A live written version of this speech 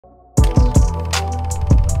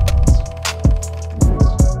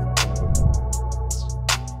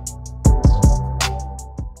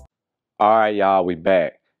All right, y'all, we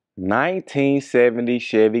back. 1970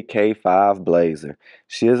 Chevy K5 Blazer.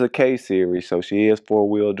 She is a K series, so she is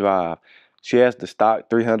four-wheel drive. She has the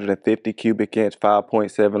stock 350 cubic inch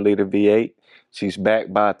 5.7 liter V8. She's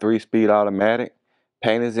backed by a 3-speed automatic.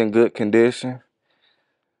 Paint is in good condition.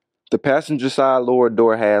 The passenger side lower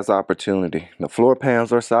door has opportunity. The floor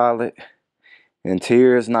pans are solid.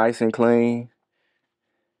 Interior is nice and clean.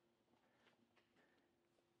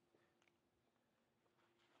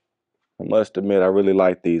 I must admit, I really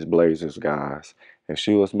like these Blazers, guys. If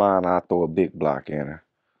she was mine, I'd throw a big block in her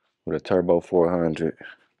with a turbo 400.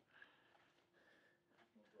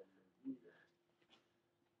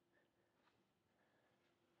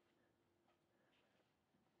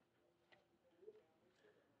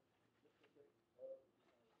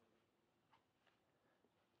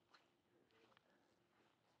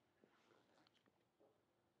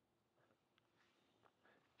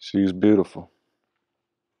 She's beautiful.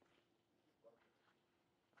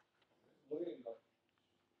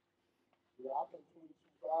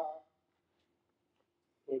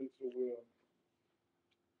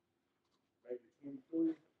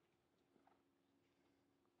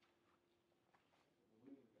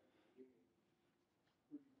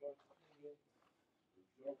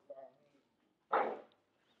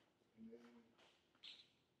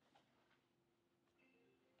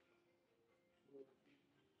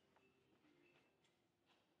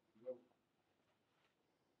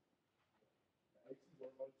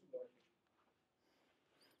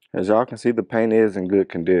 As y'all can see, the paint is in good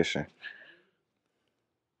condition.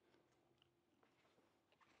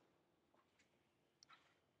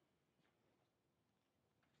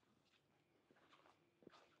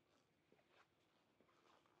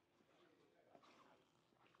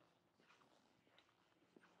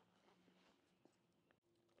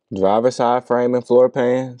 Driver side frame and floor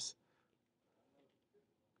pans.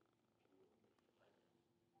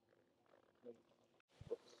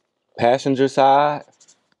 Passenger side.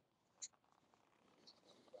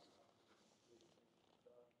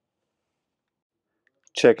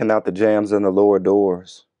 Checking out the jambs in the lower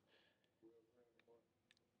doors.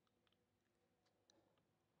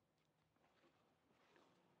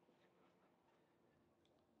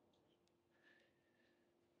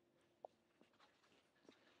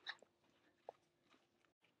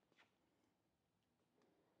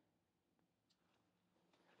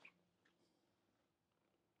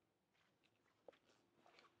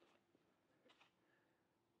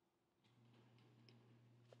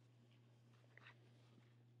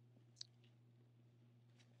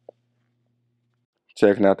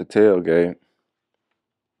 Checking out the tailgate.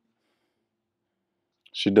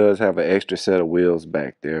 She does have an extra set of wheels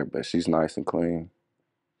back there, but she's nice and clean.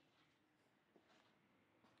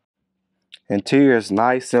 Interior is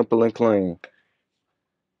nice, simple, and clean.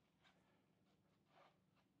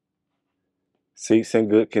 Seats in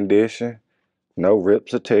good condition. No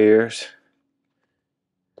rips or tears.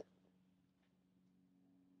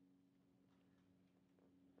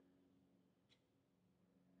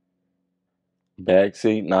 Back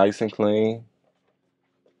seat nice and clean.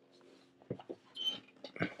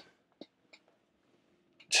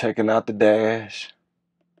 Checking out the dash.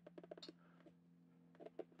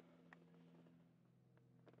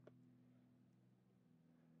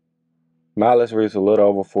 Mileage reads a little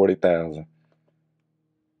over 40,000.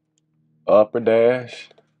 Upper dash.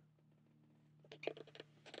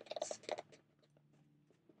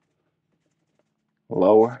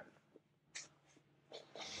 Lower.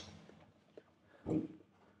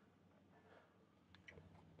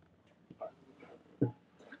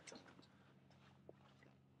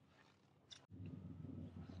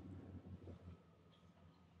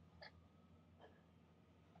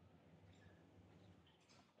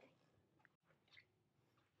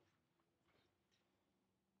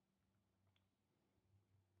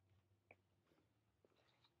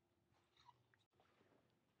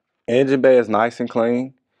 Engine bay is nice and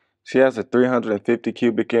clean. She has a 350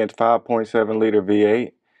 cubic inch 5.7 liter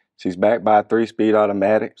V8. She's backed by a 3-speed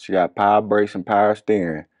automatic. She got power brakes and power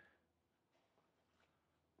steering.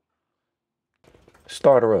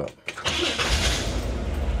 Start her up.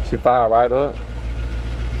 She fire right up.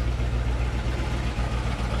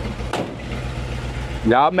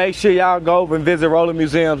 Y'all make sure y'all go over and visit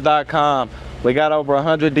rollermuseums.com. We got over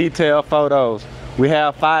 100 detailed photos. We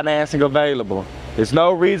have financing available. There's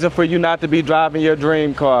no reason for you not to be driving your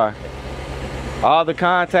dream car. All the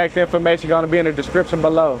contact information gonna be in the description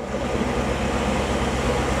below.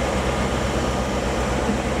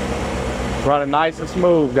 Running nice and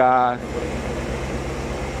smooth, guys.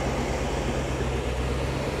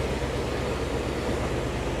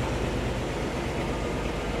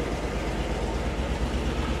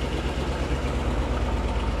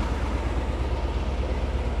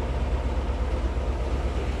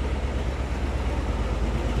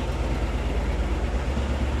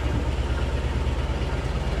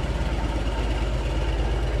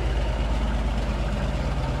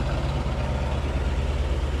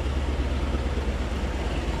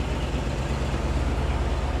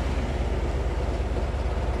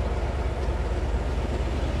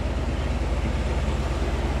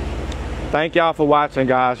 Thank y'all for watching,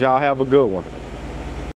 guys. Y'all have a good one.